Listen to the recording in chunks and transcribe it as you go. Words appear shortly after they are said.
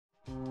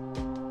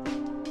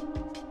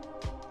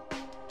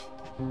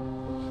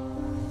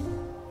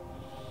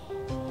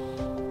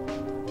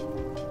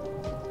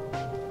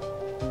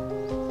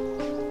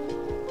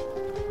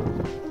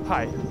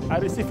Hi, I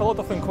receive a lot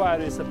of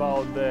inquiries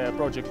about the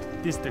project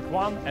District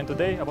 1, and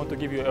today I want to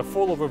give you a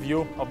full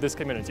overview of this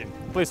community.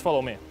 Please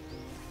follow me.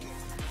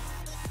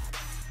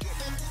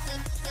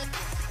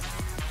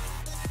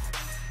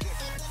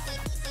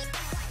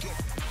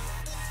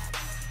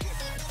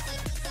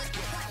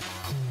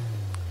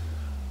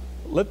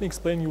 Let me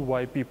explain you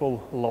why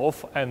people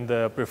love and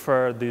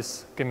prefer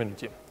this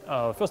community.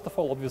 First of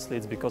all, obviously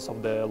it's because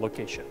of the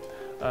location.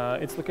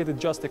 It's located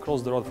just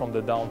across the road from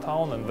the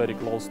downtown and very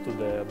close to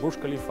the Burj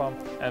Khalifa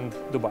and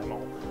Dubai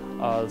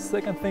Mall.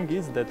 Second thing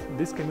is that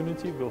this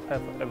community will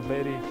have a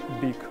very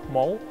big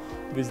mall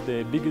with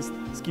the biggest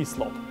ski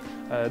slope.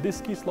 This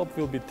ski slope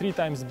will be 3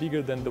 times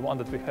bigger than the one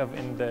that we have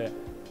in the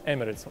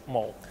Emirates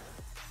Mall.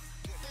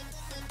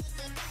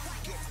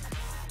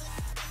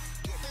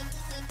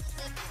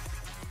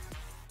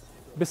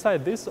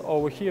 Beside this,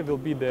 over here will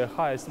be the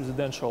highest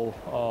residential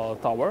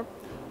tower,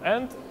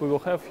 and we will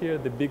have here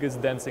the biggest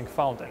dancing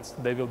fountains.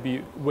 They will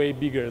be way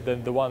bigger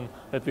than the one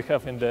that we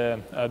have in the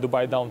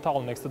Dubai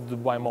downtown next to the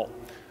Dubai Mall.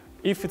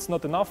 If it's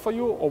not enough for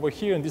you, over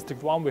here in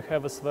District 1 we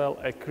have as well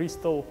a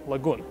crystal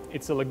lagoon.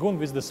 It's a lagoon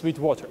with the sweet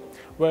water,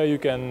 where you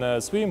can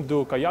swim,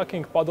 do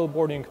kayaking,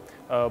 paddleboarding,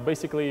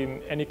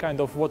 basically any kind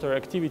of water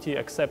activity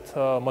except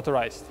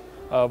motorized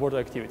water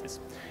activities.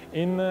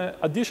 In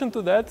addition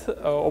to that,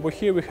 over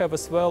here we have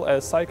as well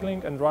a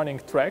cycling and running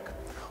track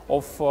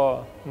of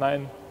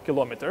 9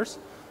 kilometers.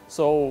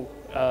 So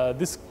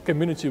this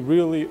community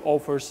really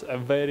offers a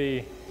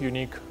very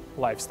unique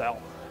lifestyle.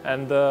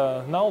 And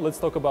now let's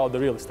talk about the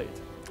real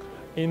estate.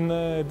 In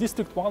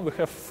District 1 we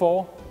have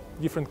 4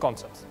 different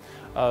concepts.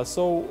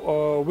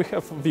 We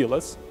have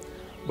villas.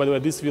 By the way,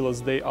 these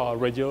villas, they are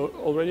ready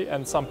already,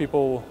 and some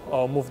people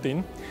moved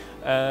in.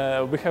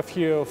 We have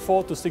here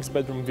 4 to 6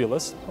 bedroom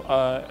villas.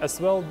 As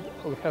well,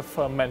 we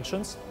have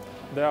mansions.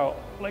 They are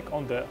like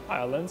on the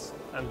islands,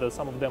 and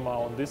some of them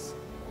are on this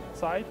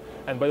side.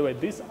 And by the way,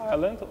 this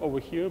island over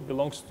here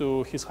belongs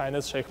to His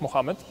Highness Sheikh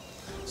Mohammed.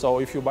 So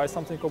if you buy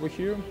something over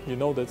here, you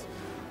know that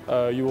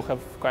you will have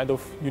kind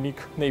of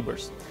unique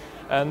neighbors.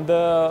 And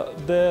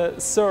the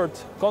third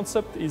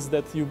concept is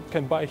that you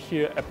can buy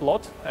here a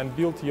plot and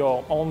build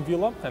your own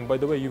villa. And by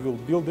the way, you will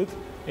build it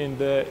in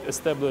the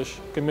established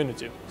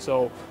community.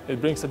 So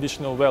it brings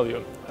additional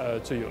value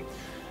to you.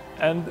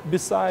 And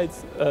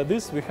besides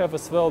this, we have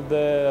as well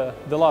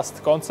the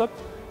last concept.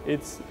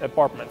 It's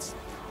apartments.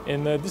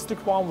 In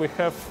District 1, we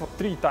have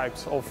 3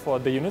 types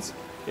of the units.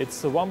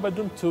 It's 1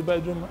 bedroom, 2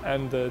 bedroom,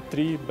 and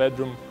 3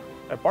 bedroom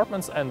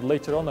apartments. And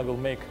later on, I will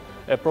make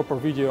a proper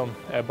video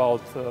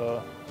about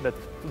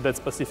that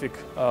specific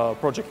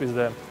project with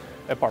the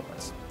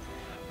apartments.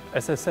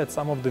 As I said,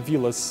 some of the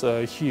villas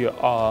here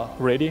are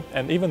ready,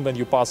 and even when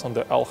you pass on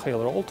the Al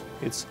Khail Road,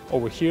 it's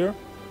over here,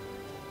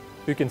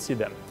 you can see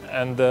them.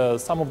 And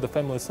some of the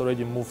families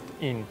already moved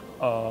in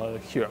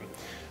here.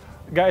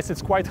 Guys,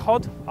 it's quite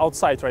hot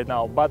outside right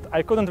now, but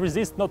I couldn't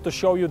resist not to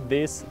show you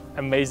this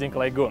amazing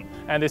lagoon.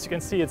 And as you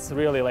can see, it's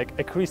really like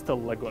a crystal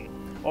lagoon.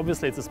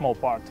 Obviously, it's a small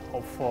part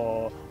of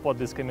what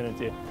this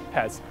community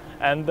has.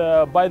 And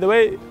by the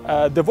way,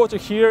 the water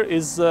here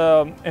is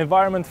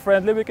environment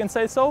friendly, we can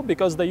say so,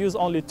 because they use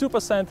only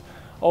 2%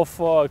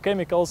 of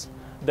chemicals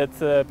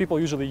that people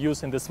usually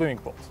use in the swimming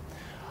pools.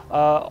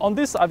 On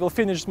this, I will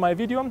finish my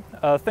video.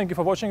 Thank you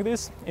for watching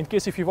this. In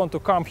case if you want to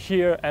come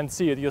here and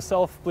see it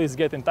yourself, please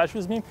get in touch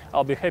with me.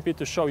 I'll be happy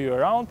to show you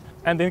around.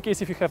 And in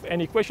case if you have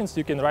any questions,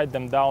 you can write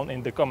them down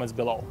in the comments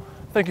below.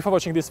 Thank you for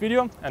watching this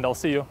video, and I'll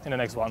see you in the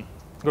next one.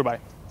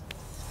 Goodbye.